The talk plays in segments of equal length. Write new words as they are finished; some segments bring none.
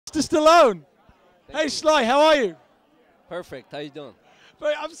Sylvester Stallone. Hey, Sly, how are you? Perfect. How you doing?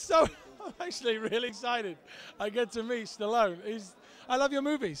 I'm I'm actually really excited. I get to meet Stallone. I love your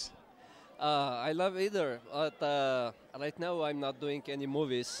movies. I love either, but right now I'm not doing any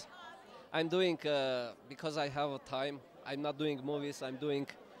movies. I'm doing, because I have time, I'm not doing movies, I'm doing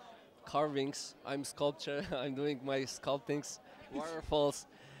carvings, I'm sculpture, I'm doing my sculptings, waterfalls,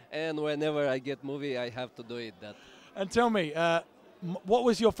 and whenever I get movie, I have to do it. And tell me, what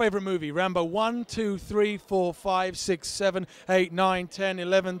was your favorite movie? Rambo 1, 2, 3, 4, 5, 6, 7, 8, 9, 10,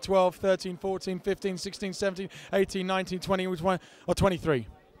 11, 12, 13, 14, 15, 16, 17, 18, 19, 20, which one? Or 23?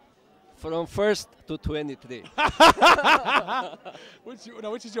 From 1st to 23.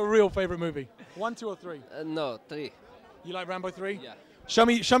 Which is your real favorite movie? 1, 2, or 3? No, 3. You like Rambo 3? Yeah. Show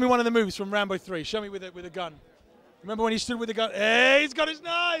me one of the movies from Rambo 3. Show me with a gun. Remember when he stood with the gun? Hey, he's got his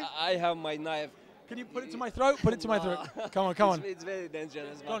knife! I have my knife. Can you put it to my throat? Put it to my throat. Come on. It's very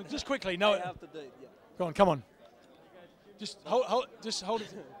dangerous. Go on, just quickly. No, I have to do it. Yeah. Go on, come on. Just hold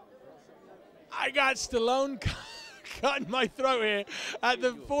it. I got Stallone cutting my throat here at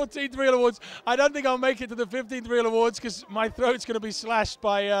the 14th Reel Awards. I don't think I'll make it to the 15th Reel Awards because my throat's going to be slashed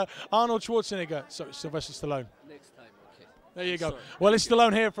by Arnold Schwarzenegger. Sorry, Sylvester Stallone. Next time, okay. There you go. Sorry. Well, it's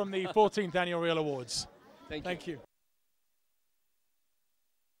Stallone here from the 14th Annual Reel Awards. Thank you.